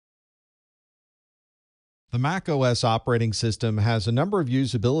The macOS operating system has a number of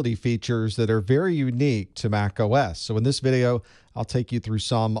usability features that are very unique to macOS. So in this video, I'll take you through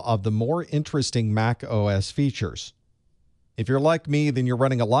some of the more interesting macOS features. If you're like me, then you're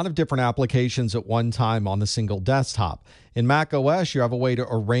running a lot of different applications at one time on a single desktop. In macOS, you have a way to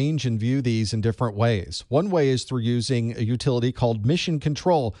arrange and view these in different ways. One way is through using a utility called Mission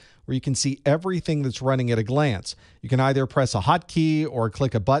Control, where you can see everything that's running at a glance. You can either press a hotkey or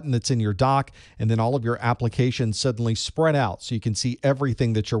click a button that's in your dock, and then all of your applications suddenly spread out so you can see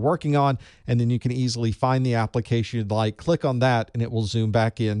everything that you're working on, and then you can easily find the application you'd like, click on that, and it will zoom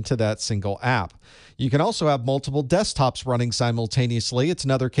back into that single app. You can also have multiple desktops running simultaneously. It's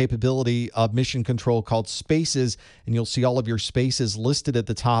another capability of Mission Control called Spaces, and you'll see all of your spaces listed at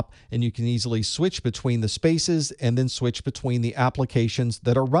the top, and you can easily switch between the spaces and then switch between the applications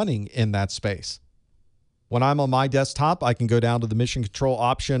that are running in that space. When I'm on my desktop, I can go down to the Mission Control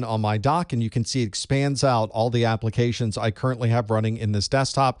option on my dock, and you can see it expands out all the applications I currently have running in this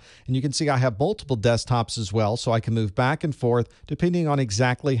desktop. And you can see I have multiple desktops as well, so I can move back and forth depending on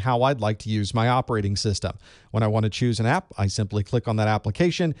exactly how I'd like to use my operating system. When I want to choose an app, I simply click on that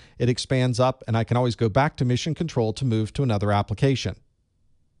application, it expands up, and I can always go back to Mission Control to move to another application.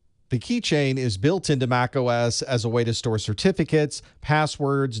 The Keychain is built into macOS as a way to store certificates,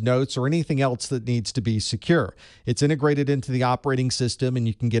 passwords, notes, or anything else that needs to be secure. It's integrated into the operating system, and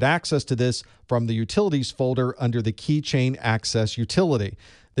you can get access to this from the Utilities folder under the Keychain Access utility.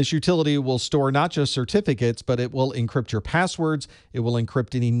 This utility will store not just certificates, but it will encrypt your passwords, it will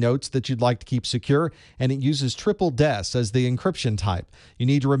encrypt any notes that you'd like to keep secure, and it uses triple DES as the encryption type. You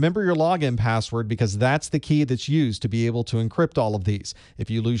need to remember your login password because that's the key that's used to be able to encrypt all of these. If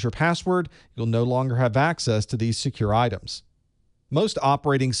you lose your password, you'll no longer have access to these secure items. Most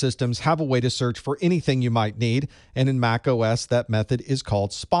operating systems have a way to search for anything you might need, and in macOS, that method is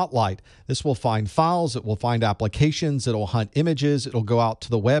called Spotlight. This will find files, it will find applications, it'll hunt images, it'll go out to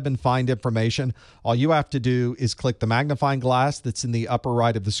the web and find information. All you have to do is click the magnifying glass that's in the upper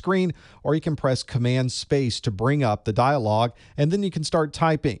right of the screen, or you can press Command Space to bring up the dialog, and then you can start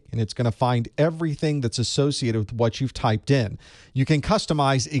typing, and it's going to find everything that's associated with what you've typed in. You can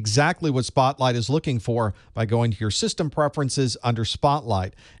customize exactly what Spotlight is looking for by going to your system preferences under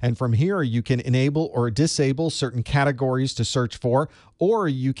Spotlight. And from here, you can enable or disable certain categories to search for, or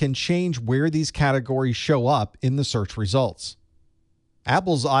you can change where these categories show up in the search results.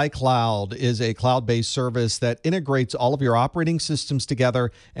 Apple's iCloud is a cloud-based service that integrates all of your operating systems together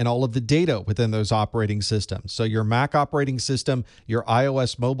and all of the data within those operating systems. So your Mac operating system, your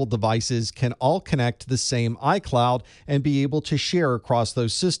iOS mobile devices can all connect to the same iCloud and be able to share across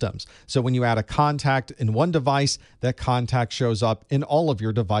those systems. So when you add a contact in one device, that contact shows up in all of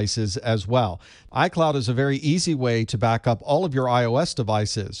your devices as well. iCloud is a very easy way to back up all of your iOS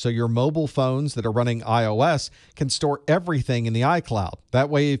devices. So your mobile phones that are running iOS can store everything in the iCloud. That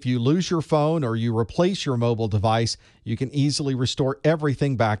way, if you lose your phone or you replace your mobile device, you can easily restore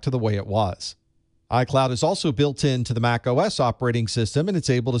everything back to the way it was. iCloud is also built into the macOS operating system, and it's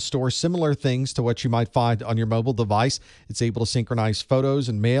able to store similar things to what you might find on your mobile device. It's able to synchronize photos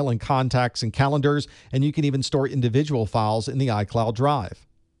and mail and contacts and calendars, and you can even store individual files in the iCloud Drive.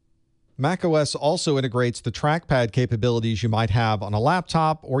 macOS also integrates the trackpad capabilities you might have on a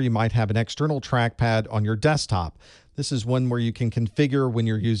laptop, or you might have an external trackpad on your desktop. This is one where you can configure when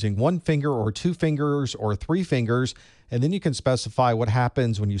you're using one finger or two fingers or three fingers, and then you can specify what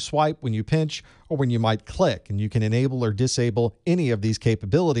happens when you swipe, when you pinch, or when you might click. And you can enable or disable any of these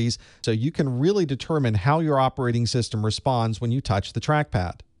capabilities, so you can really determine how your operating system responds when you touch the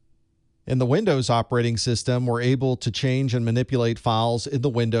trackpad. In the Windows operating system, we're able to change and manipulate files in the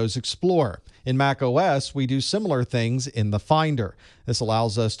Windows Explorer. In macOS, we do similar things in the Finder. This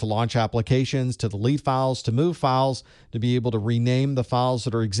allows us to launch applications, to delete files, to move files, to be able to rename the files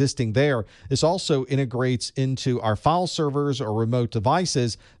that are existing there. This also integrates into our file servers or remote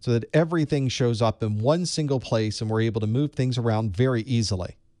devices so that everything shows up in one single place and we're able to move things around very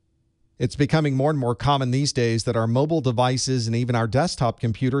easily. It's becoming more and more common these days that our mobile devices and even our desktop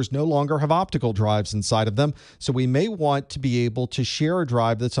computers no longer have optical drives inside of them, so we may want to be able to share a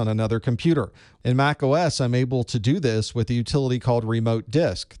drive that's on another computer. In macOS, I'm able to do this with a utility called Remote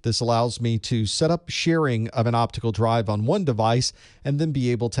Disk. This allows me to set up sharing of an optical drive on one device and then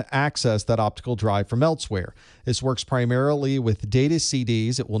be able to access that optical drive from elsewhere. This works primarily with data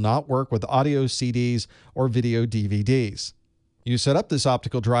CDs. It will not work with audio CDs or video DVDs. You set up this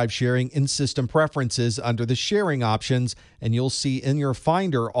optical drive sharing in System Preferences under the Sharing options, and you'll see in your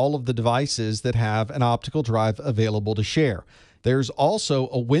Finder all of the devices that have an optical drive available to share. There's also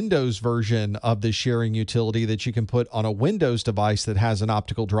a Windows version of this sharing utility that you can put on a Windows device that has an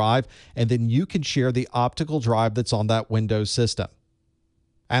optical drive, and then you can share the optical drive that's on that Windows system.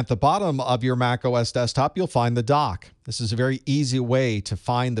 At the bottom of your macOS desktop, you'll find the dock. This is a very easy way to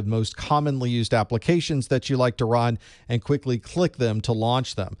find the most commonly used applications that you like to run and quickly click them to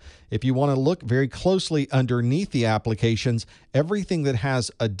launch them. If you want to look very closely underneath the applications, everything that has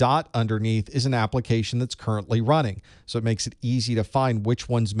a dot underneath is an application that's currently running. So it makes it easy to find which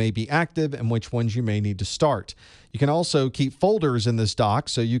ones may be active and which ones you may need to start. You can also keep folders in this dock,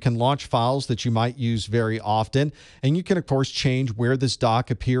 so you can launch files that you might use very often. And you can, of course, change where this dock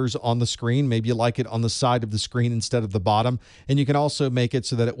appears on the screen. Maybe you like it on the side of the screen instead of the bottom. And you can also make it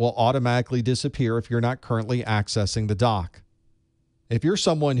so that it will automatically disappear if you're not currently accessing the dock. If you're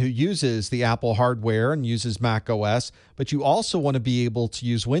someone who uses the Apple hardware and uses macOS, but you also want to be able to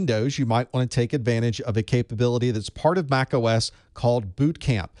use Windows, you might want to take advantage of a capability that's part of macOS called Boot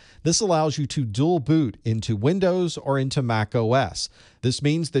Camp. This allows you to dual boot into Windows or into macOS. This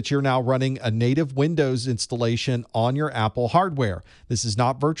means that you're now running a native Windows installation on your Apple hardware. This is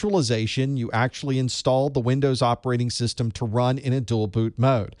not virtualization. You actually install the Windows operating system to run in a dual boot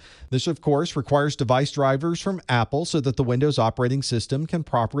mode. This, of course, requires device drivers from Apple so that the Windows operating system can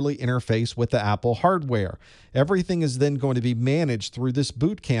properly interface with the Apple hardware. Everything is then going to be managed through this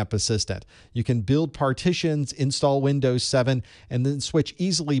Boot Camp assistant. You can build partitions, install Windows 7, and then switch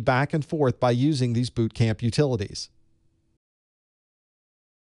easily back and forth by using these Boot Camp utilities.